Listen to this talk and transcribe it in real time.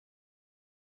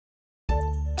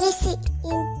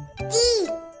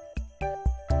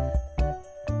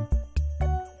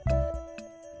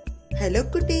Hello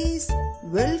cuties,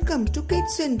 welcome to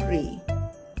Kids Entry.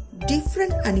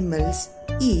 Different animals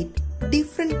eat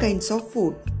different kinds of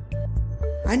food.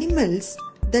 Animals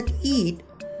that eat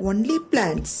only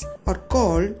plants are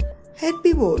called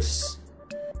herbivores.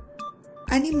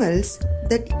 Animals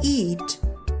that eat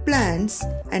plants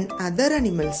and other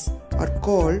animals are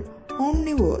called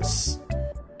omnivores.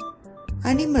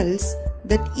 Animals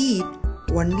that eat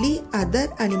only other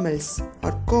animals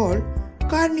are called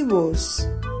carnivores.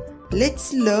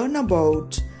 Let's learn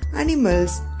about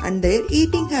animals and their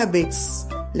eating habits.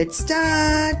 Let's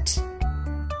start.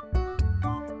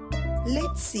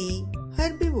 Let's see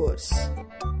herbivores.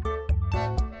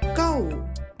 Cow,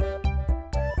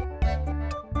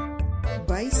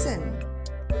 bison,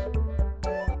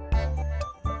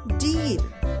 deer,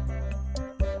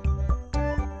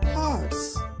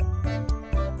 horse,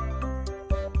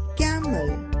 camel,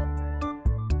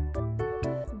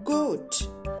 goat,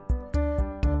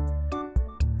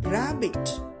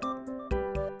 rabbit,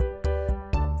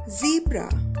 zebra,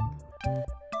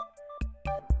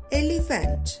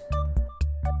 elephant,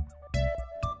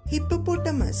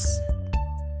 hippopotamus,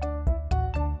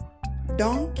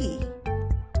 donkey,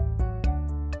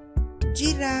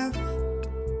 giraffe.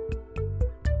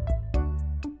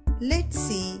 Let's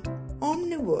see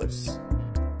omnivores.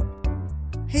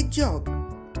 Hedgehog,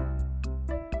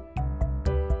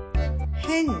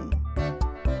 hen,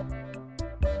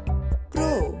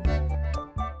 crow,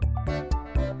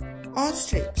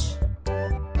 ostrich,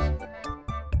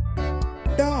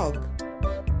 dog,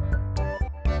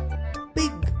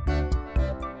 pig,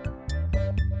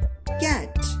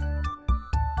 cat,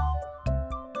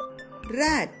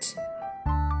 rat,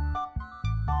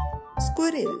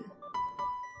 squirrel,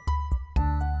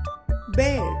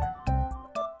 bear,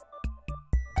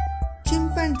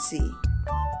 chimpanzee,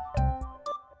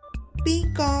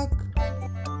 peacock.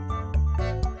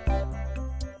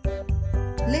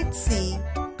 Let's see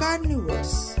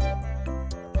carnivores.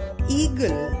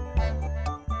 Eagle,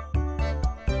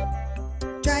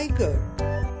 tiger,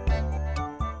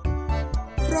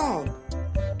 frog,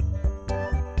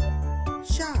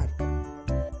 shark,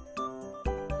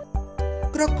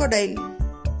 crocodile,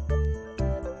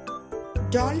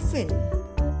 dolphin,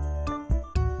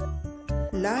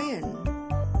 lion,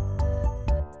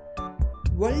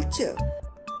 vulture,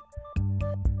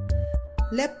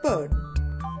 leopard,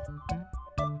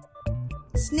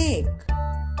 snake,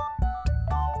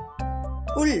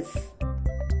 wolf,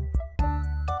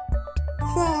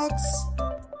 fox.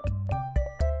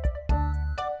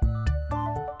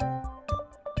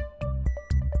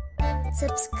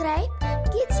 Subscribe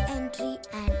Kids Entry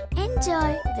and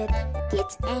enjoy with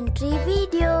Kids Entry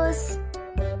videos.